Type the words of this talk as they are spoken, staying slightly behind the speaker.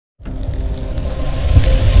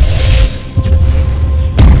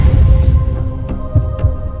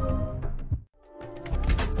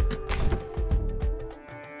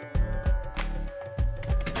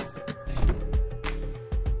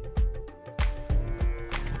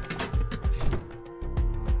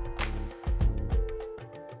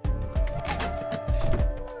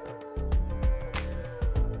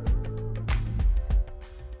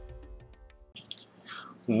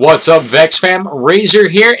What's up, VexXFam? Razor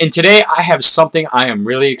here, and today I have something I am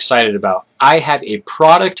really excited about. I have a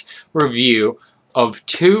product review of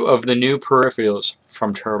two of the new peripherals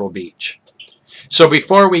from Turtlebeach. So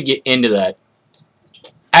before we get into that,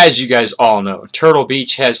 as you guys all know,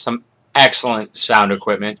 Turtlebeach has some excellent sound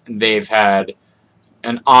equipment. They've had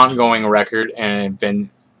an ongoing record and have been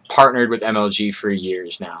partnered with MLG for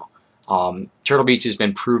years now. Turtlebeach has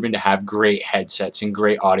been proven to have great headsets and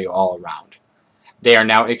great audio all around. They are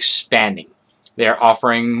now expanding. They are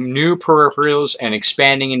offering new peripherals and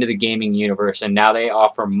expanding into the gaming universe, and now they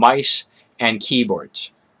offer mice and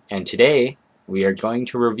keyboards. And today, we are going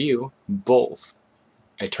to review both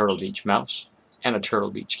a Turtlebeach mouse and a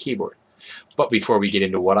Turtlebeach keyboard. But before we get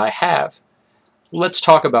into what I have, let's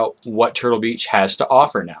talk about what Turtlebeach has to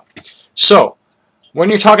offer now. So, when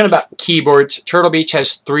you're talking about keyboards, Turtlebeach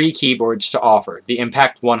has three keyboards to offer: the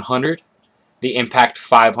Impact 100, the Impact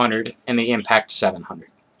 500, and the Impact 700.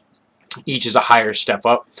 Each is a higher step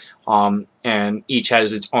up, and each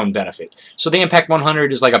has its own benefit. So the Impact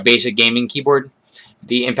 100 is like a basic gaming keyboard.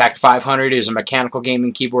 The Impact 500 is a mechanical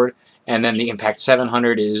gaming keyboard, and then the Impact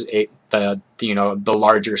 700 is the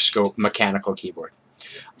larger scope mechanical keyboard.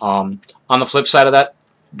 On the flip side of that,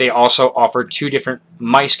 they also offer two different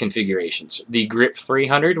mice configurations: the Grip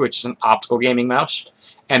 300, which is an optical gaming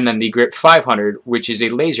mouse, and then the Grip 500, which is a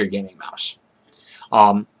laser gaming mouse.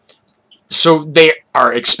 So they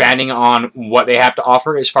are expanding on what they have to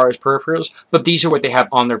offer as far as peripherals, but these are what they have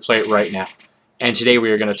on their plate right now. And today we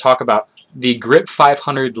are going to talk about the Grip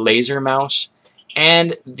 500 laser mouse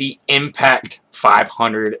and the Impact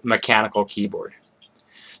 500 mechanical keyboard.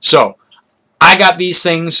 So I got these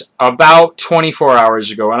things about 24 hours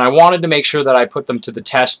ago, and I wanted to make sure that I put them to the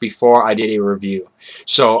test before I did a review.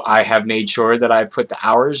 So I have made sure that I put the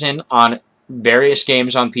hours in on various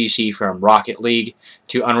games on PC, from Rocket League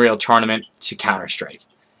to Unreal Tournament to Counter-Strike,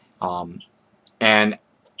 and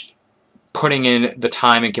putting in the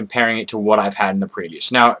time and comparing it to what I've had in the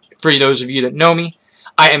previous. Now, for those of you that know me,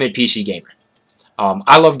 I am a PC gamer.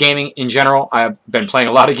 I love gaming in general. I've been playing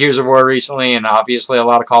a lot of Gears of War recently, and obviously a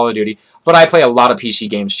lot of Call of Duty, but I play a lot of PC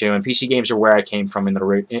games too, and PC games are where I came from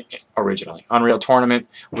originally. Unreal Tournament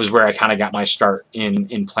was where I kind of got my start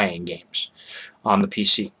in playing games on the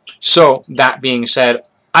PC. So, that being said,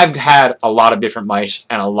 I've had a lot of different mice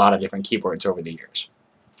and a lot of different keyboards over the years.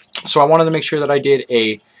 So I wanted to make sure that I did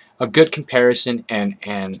a good comparison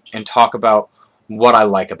and talk about what I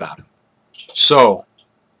like about them. So,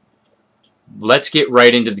 let's get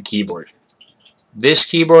right into the keyboard. This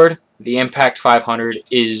keyboard, the Impact 500,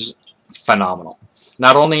 is phenomenal.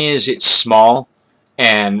 Not only is it small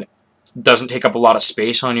and doesn't take up a lot of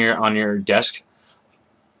space on your desk,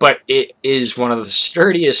 but it is one of the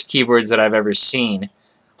sturdiest keyboards that I've ever seen.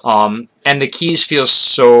 And the keys feel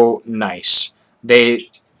so nice. They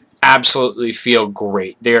absolutely feel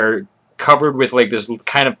great. They're covered with like this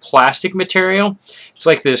kind of plastic material. It's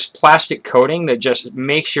like this plastic coating that just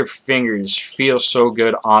makes your fingers feel so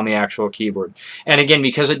good on the actual keyboard. And again,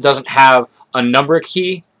 because it doesn't have a number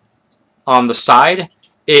key on the side,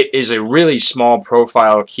 it is a really small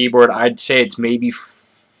profile keyboard. I'd say it's maybe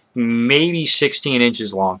 16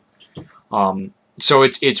 inches long. So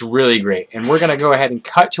it's really great. And we're going to go ahead and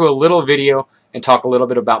cut to a little video and talk a little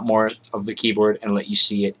bit about more of the keyboard and let you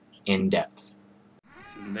see it in depth.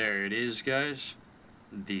 There it is, guys.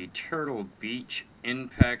 The Turtlebeach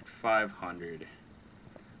Impact 500.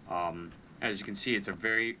 As you can see, it's a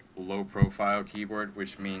very low profile keyboard,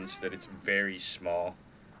 which means that it's very small.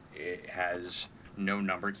 It has no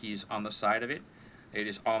number keys on the side of it. It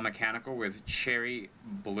is all mechanical with cherry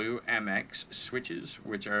blue MX switches,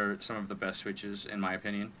 which are some of the best switches in my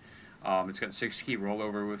opinion. It's got 6-key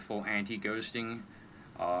rollover with full anti-ghosting.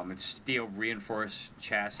 It's steel reinforced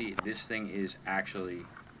chassis. This thing is actually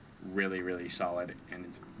really solid, and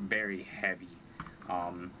it's very heavy.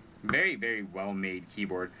 Very well made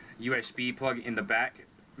keyboard. USB plug in the back,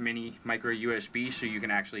 mini micro USB, so you can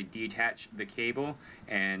actually detach the cable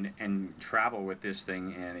and travel with this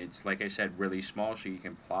thing. And it's, like I said, really small, so you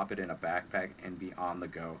can plop it in a backpack and be on the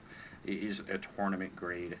go. It is a tournament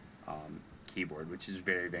grade keyboard, which is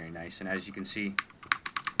very nice. And as you can see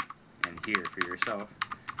and hear for yourself,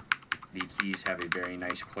 the keys have a very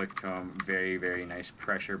nice click to them, very nice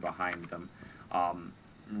pressure behind them.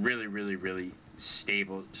 Really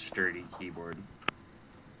stable, sturdy keyboard.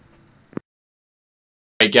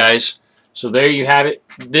 Alright guys, so there you have it.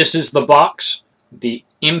 This is the box, the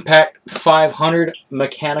Impact 500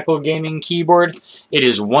 mechanical gaming keyboard. It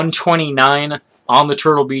is $129 on the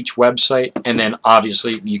Turtlebeach website, and then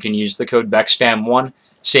obviously you can use the code VexXFam1,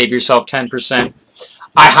 save yourself 10%.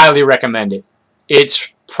 I highly recommend it.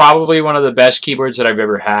 It's probably one of the best keyboards that I've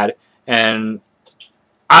ever had, and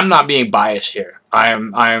I'm not being biased here.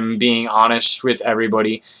 I'm being honest with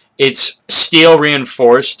everybody. It's steel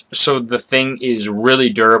reinforced, so the thing is really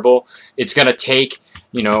durable. It's gonna take,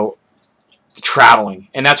 you know, traveling,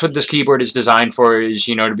 and that's what this keyboard is designed for, is,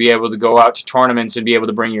 you know, to be able to go out to tournaments and be able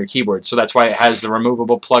to bring your keyboard. So that's why it has the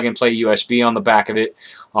removable plug and play USB on the back of it.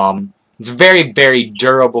 It's a very, very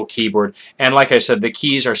durable keyboard, and like I said, the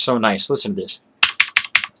keys are so nice. Listen to this.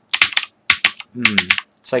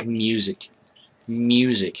 It's like music.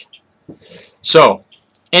 So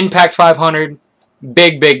Impact 500,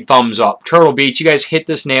 big thumbs up. Turtlebeach, you guys hit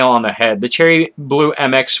this nail on the head. The cherry blue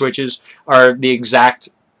MX switches are the exact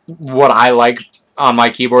what I like on my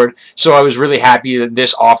keyboard, so I was really happy that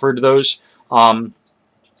this offered those.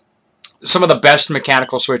 Some of the best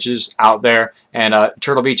mechanical switches out there, and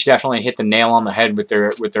Turtlebeach definitely hit the nail on the head with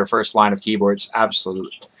their first line of keyboards.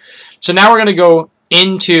 Absolutely. So now we're going to go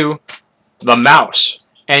into the mouse,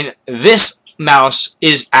 and this mouse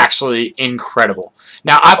is actually incredible.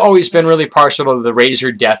 Now, I've always been really partial to the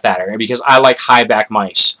Razer Death Adder because I like high back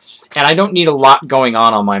mice, and I don't need a lot going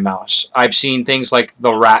on my mouse. I've seen things like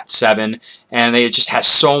the Rat 7, and it just has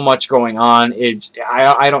so much going on.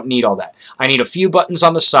 I don't need all that. I need a few buttons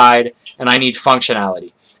on the side, and I need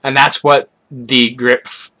functionality, and that's what the Grip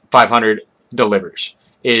 500 delivers.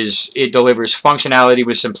 It delivers functionality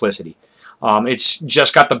with simplicity. It's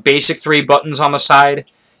just got the basic 3 buttons on the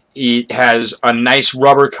side. It has a nice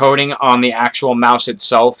rubber coating on the actual mouse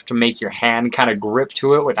itself to make your hand kind of grip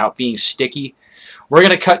to it without being sticky. We're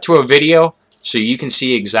going to cut to a video so you can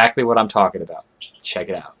see exactly what I'm talking about. Check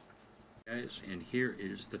it out. Guys, and here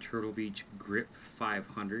is the Turtlebeach Grip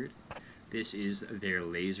 500. This is their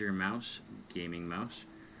laser mouse, gaming mouse.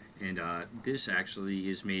 And this actually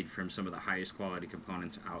is made from some of the highest quality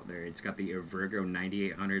components out there. It's got the Virgo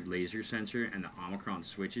 9800 laser sensor and the Omicron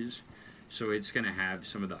switches. So it's going to have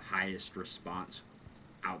some of the highest response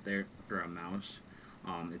out there for a mouse.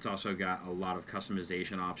 It's also got a lot of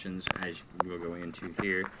customization options, as we'll go into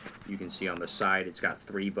here. You can see on the side it's got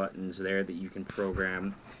 3 buttons there that you can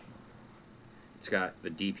program. It's got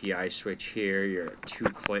the DPI switch here, your 2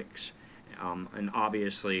 clicks, and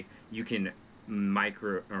obviously you can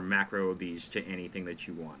micro or macro these to anything that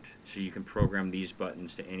you want. So you can program these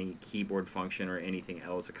buttons to any keyboard function or anything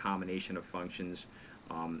else, a combination of functions.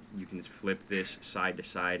 You can flip this side to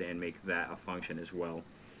side and make that a function as well.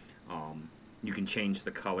 You can change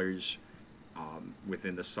the colors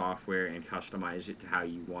within the software and customize it to how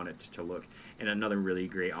you want it to look. And another really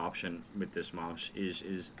great option with this mouse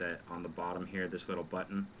is that on the bottom here, this little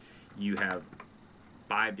button, you have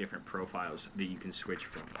 5 different profiles that you can switch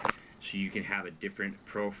from. So you can have a different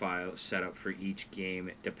profile set up for each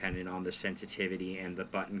game depending on the sensitivity and the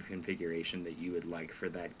button configuration that you would like for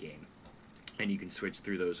that game. And you can switch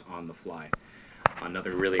through those on the fly.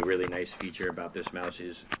 Another really nice feature about this mouse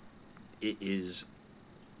is it is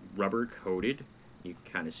rubber coated. You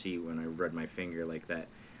can kind of see when I rub my finger like that.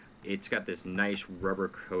 It's got this nice rubber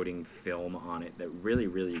coating film on it that really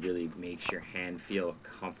makes your hand feel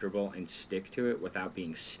comfortable and stick to it without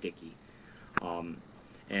being sticky.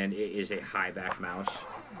 And it is a high back mouse,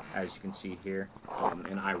 as you can see here,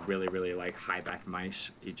 and I really like high back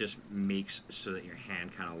mice. It just makes so that your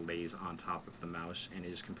hand kind of lays on top of the mouse and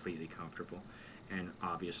is completely comfortable. And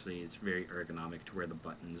obviously it's very ergonomic to where the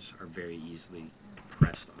buttons are very easily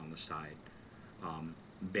pressed on the side.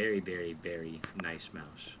 Very nice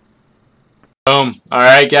mouse. Boom.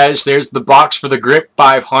 Alright guys, there's the box for the Grip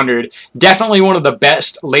 500. Definitely one of the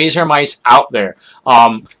best laser mice out there.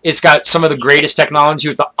 It's got some of the greatest technology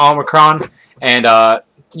with the Omicron, and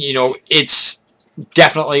you know, it's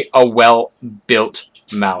definitely a well-built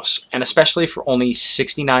mouse. And especially for only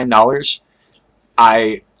 $69,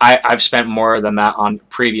 I've spent more than that on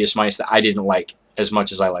previous mice that I didn't like as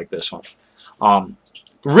much as I like this one.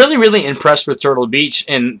 Really impressed with Turtlebeach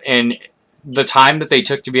and the time that they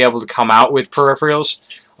took to be able to come out with peripherals,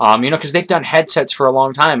 you know, because they've done headsets for a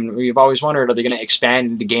long time. We've always wondered, are they going to expand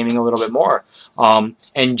into gaming a little bit more?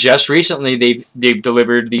 And just recently, they've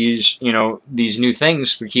delivered these, you know, these new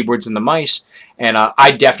things, the keyboards and the mice. And I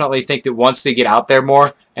definitely think that once they get out there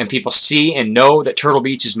more and people see and know that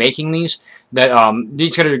Turtlebeach is making these, that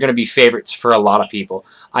these are going to be favorites for a lot of people.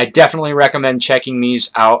 I definitely recommend checking these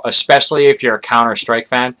out, especially if you're a Counter-Strike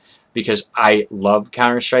fan, because I love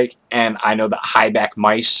Counter-Strike, and I know that high-back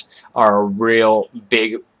mice are a real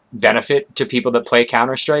big benefit to people that play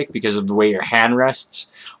Counter-Strike because of the way your hand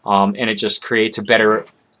rests, and it just creates a better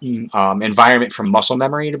environment for muscle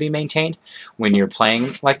memory to be maintained when you're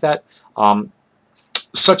playing like that.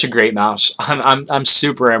 such a great mouse. I'm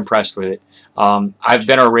super impressed with it. I've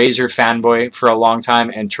been a Razer fanboy for a long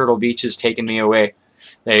time, and Turtlebeach has taken me away.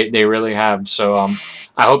 They really have. So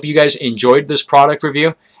I hope you guys enjoyed this product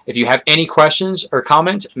review. If you have any questions or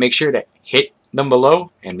comments, make sure to hit them below,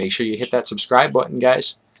 and make sure you hit that subscribe button,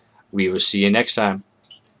 guys. We will see you next time.